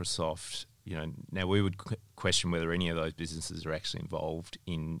 Microsoft. Now we would question whether any of those businesses are actually involved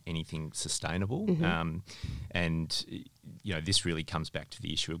in anything sustainable. Mm-hmm. And this really comes back to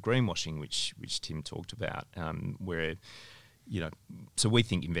the issue of greenwashing, which Tim talked about, where, so we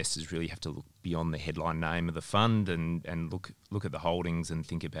think investors really have to look beyond the headline name of the fund and look at the holdings and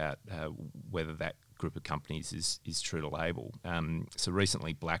think about whether that group of companies is true to label. So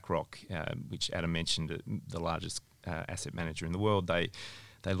recently BlackRock, which Adam mentioned, the largest asset manager in the world,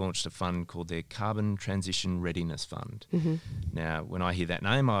 they launched a fund called their Carbon Transition Readiness Fund. Mm-hmm. Now, when I hear that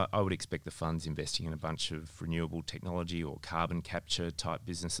name, I would expect the fund's investing in a bunch of renewable technology or carbon capture type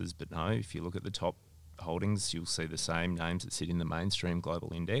businesses. But no, if you look at the top holdings, you'll see the same names that sit in the mainstream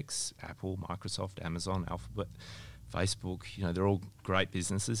global index: Apple, Microsoft, Amazon, Alphabet, Facebook. They're all great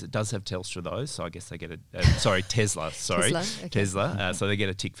businesses. It does have Telstra though, so I guess they get Tesla. Tesla. So they get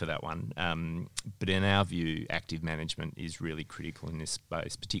a tick for that one. But in our view, active management is really critical in this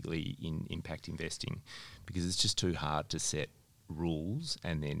space, particularly in impact investing, because it's just too hard to set rules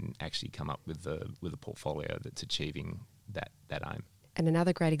and then actually come up with a portfolio that's achieving that aim. And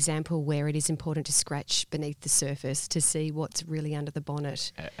another great example where it is important to scratch beneath the surface to see what's really under the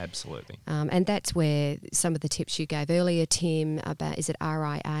bonnet. Absolutely. And that's where some of the tips you gave earlier, Tim, about, is it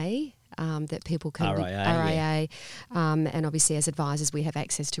RIA? That people can RIA, and obviously as advisors we have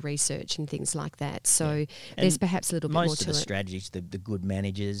access to research and things like that. So there's perhaps a little bit more to it. Most of the strategies the good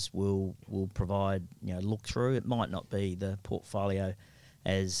managers will provide, look through. It might not be the portfolio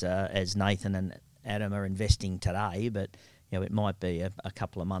as Nathan and Adam are investing today, but it might be a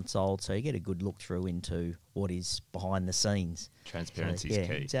couple of months old, so you get a good look through into what is behind the scenes. Transparency is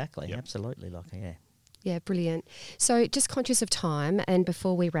key. Exactly, yep. Absolutely, Yeah, brilliant. So just conscious of time, and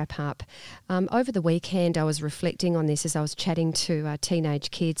before we wrap up, over the weekend I was reflecting on this as I was chatting to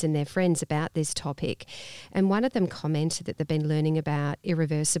teenage kids and their friends about this topic, and one of them commented that they've been learning about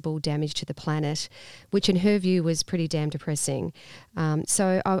irreversible damage to the planet, which in her view was pretty damn depressing.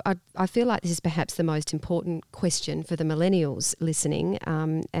 So I feel like this is perhaps the most important question for the millennials listening,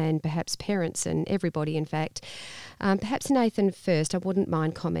 and perhaps parents and everybody, in fact. Perhaps Nathan first, I wouldn't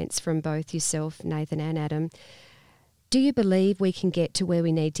mind comments from both yourself, Nathan and Adam. Do you believe we can get to where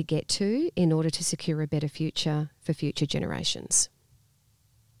we need to get to in order to secure a better future for future generations?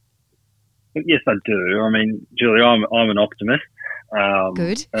 Yes, I do. I mean, Julia, I'm an optimist.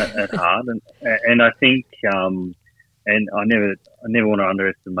 Good. At heart, and I think, and I never want to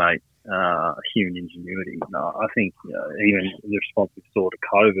underestimate human ingenuity. No, I think even the response we saw to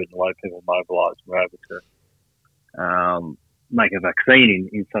COVID and the way people mobilised were able to make a vaccine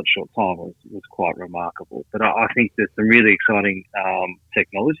in such short time was quite remarkable. But I think there's some really exciting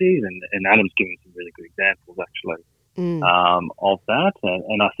technologies, and Adam's given some really good examples actually of that.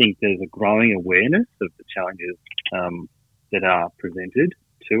 And I think there's a growing awareness of the challenges that are presented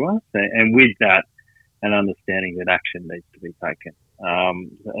to us, and with that, an understanding that action needs to be taken.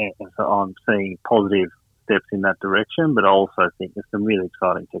 So I'm seeing positive steps in that direction, but I also think there's some really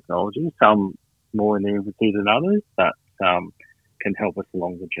exciting technology, some more in the infancy than others, that can help us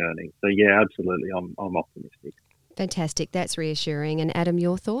along the journey. So yeah, absolutely, I'm optimistic. Fantastic, that's reassuring. And Adam,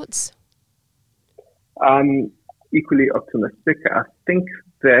 your thoughts? Equally optimistic. I think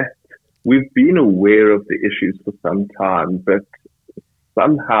that we've been aware of the issues for some time, but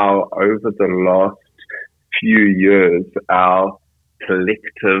somehow over the last few years, our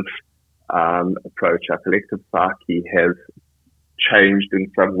collective approach, our collective psyche has changed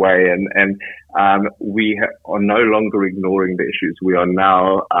in some way, and we are no longer ignoring the issues. We are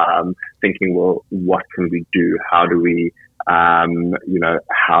now thinking, well, what can we do? How do we,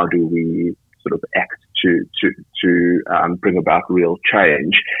 how do we sort of act to bring about real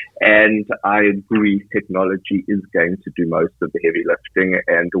change? And I agree, technology is going to do most of the heavy lifting,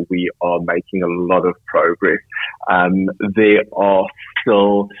 and we are making a lot of progress. There are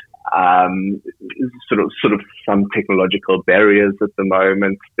still sort of some technological barriers at the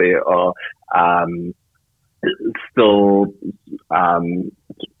moment. There are still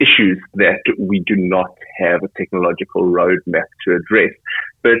issues that we do not have a technological roadmap to address.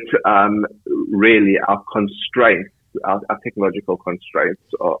 But really, our constraints, our technological constraints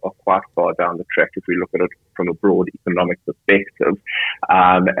are quite far down the track if we look at it from a broad economic perspective.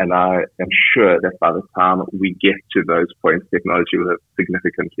 And I am sure that by the time we get to those points, technology will have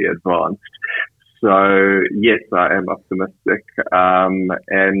significantly advanced. So yes, I am optimistic.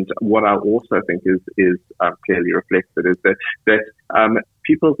 And what I also think is clearly reflected is that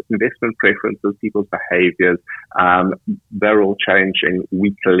people's investment preferences, people's behaviours, they're all changing.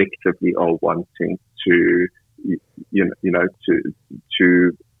 We collectively are wanting to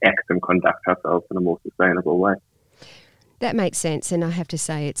act and conduct ourselves in a more sustainable way. That makes sense, and I have to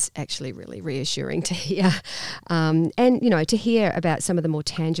say it's actually really reassuring to hear. And, to hear about some of the more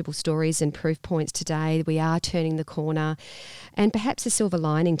tangible stories and proof points today. We are turning the corner, and perhaps a silver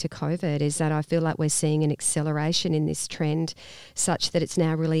lining to COVID is that I feel like we're seeing an acceleration in this trend such that it's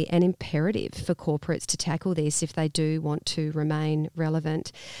now really an imperative for corporates to tackle this if they do want to remain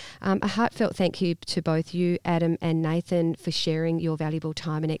relevant. A heartfelt thank you to both you, Adam and Nathan, for sharing your valuable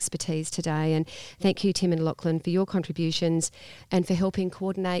time and expertise today, and thank you, Tim and Lachlan, for your contributions and for helping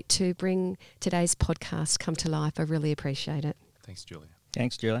coordinate to bring today's podcast come to life. I really appreciate it. Thanks, Julia.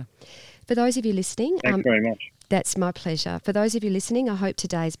 Thanks, Julia. For those of you listening... Thanks very much. That's my pleasure. For those of you listening, I hope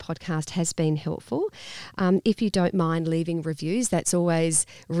today's podcast has been helpful. If you don't mind leaving reviews, that's always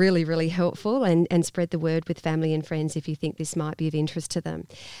really, really helpful, and spread the word with family and friends if you think this might be of interest to them.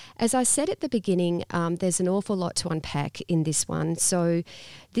 As I said at the beginning, there's an awful lot to unpack in this one. So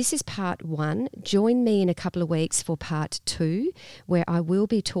this is part 1. Join me in a couple of weeks for part 2, where I will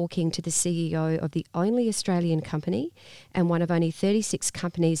be talking to the CEO of the only Australian company and one of only 36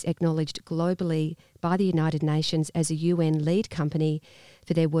 companies acknowledged globally by the United Nations as a UN lead company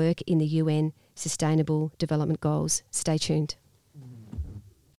for their work in the UN Sustainable Development Goals. Stay tuned.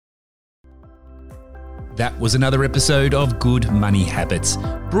 That was another episode of Good Money Habits,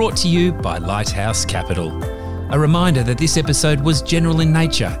 brought to you by Lighthouse Capital. A reminder that this episode was general in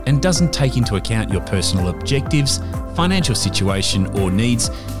nature and doesn't take into account your personal objectives, financial situation or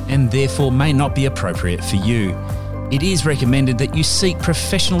needs, and therefore may not be appropriate for you. It is recommended that you seek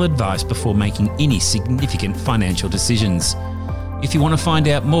professional advice before making any significant financial decisions. If you want to find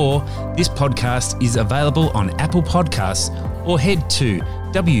out more, this podcast is available on Apple Podcasts, or head to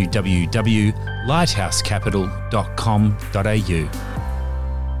www.lighthousecapital.com.au.